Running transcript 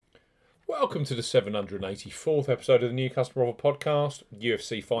Welcome to the 784th episode of the New Customer Offer Podcast.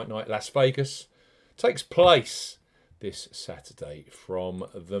 UFC Fight Night Las Vegas takes place this Saturday from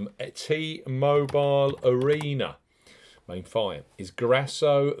the T-Mobile Arena. Main fight is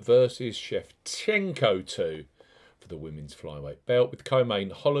Grasso versus Shevchenko 2 for the women's flyweight belt, with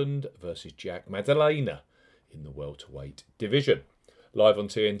co-main Holland versus Jack Maddalena in the welterweight division. Live on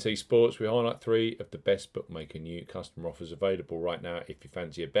TNT Sports, we highlight three of the best bookmaker new customer offers available right now if you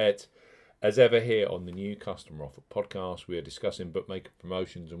fancy a bet. As ever here on the New Customer Offer Podcast, we are discussing bookmaker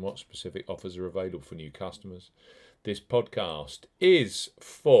promotions and what specific offers are available for new customers. This podcast is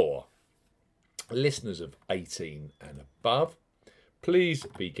for listeners of 18 and above. Please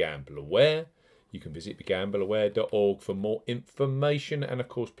be gamble aware. You can visit begambleaware.org for more information. And of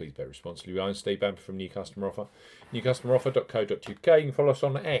course, please bet responsibly. I'm Steve Bamford from New Customer Offer. newcustomeroffer.co.uk. You can follow us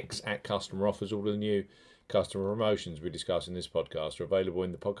on X at Customer Offers. All of the new customer promotions we discuss in this podcast are available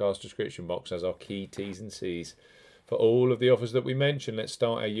in the podcast description box as our key T's and C's for all of the offers that we mentioned. Let's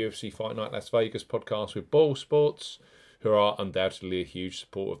start our UFC Fight Night Las Vegas podcast with Ball Sports, who are undoubtedly a huge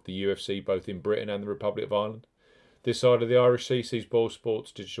supporter of the UFC both in Britain and the Republic of Ireland. This side of the Irish Sea sees Ball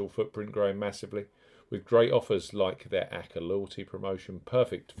Sports' digital footprint growing massively, with great offers like their ACCA loyalty promotion,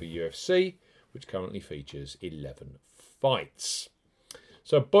 perfect for UFC, which currently features 11 fights.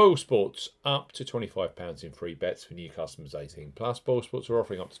 So Boyle Sports up to £25 in free bets for new customers 18 plus. Boyle Sports are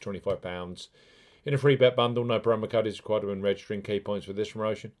offering up to £25 in a free bet bundle. No promo code is required when registering. Key points for this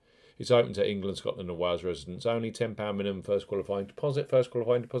promotion: it's open to England, Scotland and Wales residents only. £10 minimum first qualifying deposit. First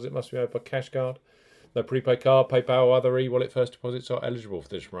qualifying deposit must be made by cash card. No prepaid card, PayPal or other e-wallet first deposits are eligible for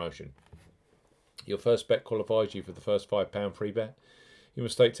this promotion. Your first bet qualifies you for the first £5 free bet. You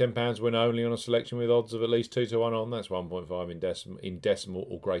must stake £10 win only on a selection with odds of at least 2 to 1 on. That's 1.5 in decimal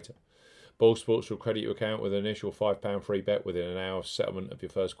or greater. Ball Sports will credit your account with an initial £5 free bet within an hour of settlement of your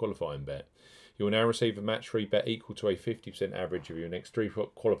first qualifying bet. You will now receive a match free bet equal to a 50% average of your next 3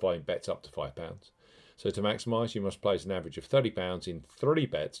 qualifying bets up to £5. So to maximise, you must place an average of £30 in 3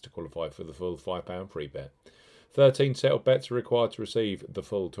 bets to qualify for the full £5 free bet. 13 settled bets are required to receive the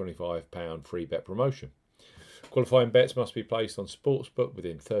full £25 free bet promotion. Qualifying bets must be placed on Sportsbook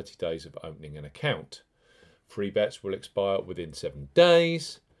within 30 days of opening an account. Free bets will expire within 7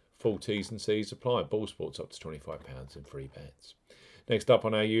 days. Full T's and C's apply. Ball Sports up to £25 in free bets. Next up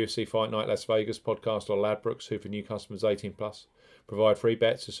on our UFC Fight Night Las Vegas podcast are Ladbrokes, who for new customers 18 plus provide free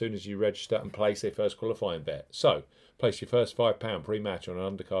bets as soon as you register and place a first qualifying bet. So, place your first £5 pre-match on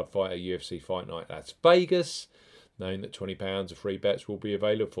an undercard fight at UFC Fight Night Las Vegas, knowing that £20 of free bets will be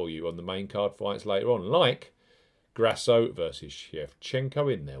available for you on the main card fights later on, like Grasso versus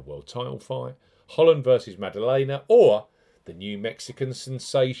Shevchenko in their world title fight, Holland versus Maddalena, or the new Mexican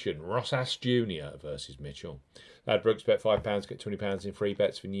sensation Rosas Jr. versus Mitchell. Ladbrokes, bet £5, get £20 in free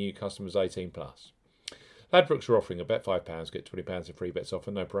bets for new customers 18 plus. Ladbrokes are offering a bet £5, get £20 in free bets offer.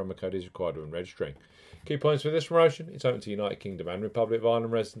 No promo code is required when registering. Key points for this promotion: it's open to United Kingdom and Republic of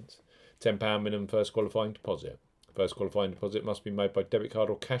Ireland residents. £10 minimum first qualifying deposit. First qualifying deposit must be made by debit card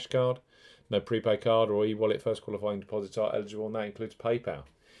or cash card. No prepaid card or e-wallet first qualifying deposits are eligible, and that includes PayPal.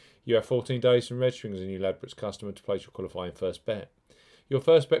 You have 14 days from registering as a new Ladbrokes customer to place your qualifying first bet. Your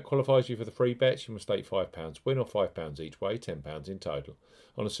first bet qualifies you for the free bets. You must stake £5 win or £5 each way, £10 in total,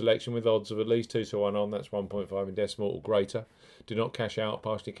 on a selection with odds of at least 2 to 1 on. That's 1.5 in decimal or greater. Do not cash out,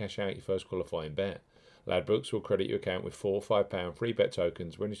 partially cash out your first qualifying bet. Ladbrokes will credit your account with 4 £5 free bet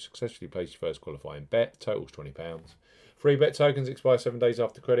tokens when you successfully place your first qualifying bet. Totals £20. Free bet tokens expire 7 days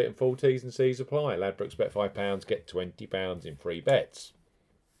after credit and full T's and C's apply. Ladbrokes, bet £5, get £20 in free bets.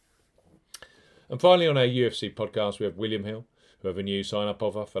 And finally on our UFC podcast we have William Hill, who have a new sign-up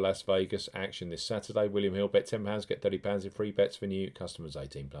offer for Las Vegas action this Saturday. William Hill, bet £10, get £30 in free bets for new customers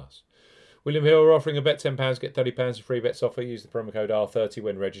 18 plus. William Hill are offering a bet £10, get £30 in free bets offer. Use the promo code R30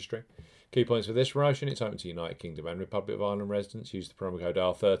 when registering. Key points for this promotion: it's open to United Kingdom and Republic of Ireland residents. Use the promo code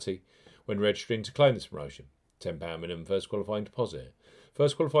R30 when registering to claim this promotion. £10 minimum first qualifying deposit.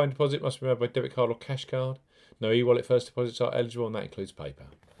 First qualifying deposit must be made by debit card or cash card. No e-wallet first deposits are eligible, and that includes PayPal.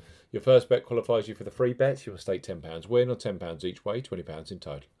 Your first bet qualifies you for the free bets. You will stake £10 win or £10 each way, £20 in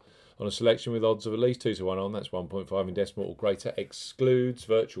total, on a selection with odds of at least 2 to 1 on. That's 1.5 in decimal or greater. Excludes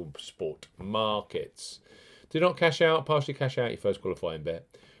virtual sport markets. Do not cash out, partially cash out your first qualifying bet.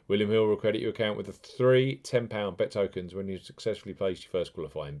 William Hill will credit your account with the 3 £10 bet tokens when you successfully place your first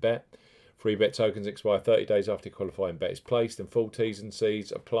qualifying bet. Free bet tokens expire 30 days after your qualifying bet is placed, and full T's and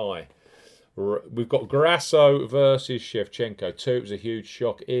C's apply. We've got Grasso versus Shevchenko 2. It was a huge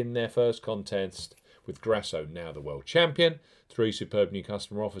shock in their first contest, with Grasso now the world champion. 3 superb new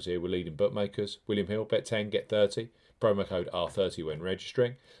customer offers here with leading bookmakers. William Hill, bet 10, get 30. Promo code R30 when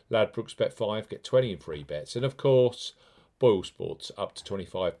registering. Ladbrokes bet 5, get 20 in free bets. And of course, Boyle Sports up to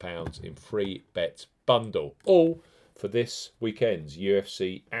 £25 in free bet bundle. All for this weekend's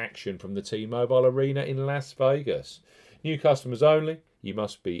UFC action from the T-Mobile Arena in Las Vegas. New customers only. You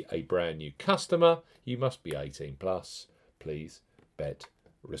must be a brand new customer. You must be 18 plus. Please bet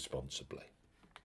responsibly.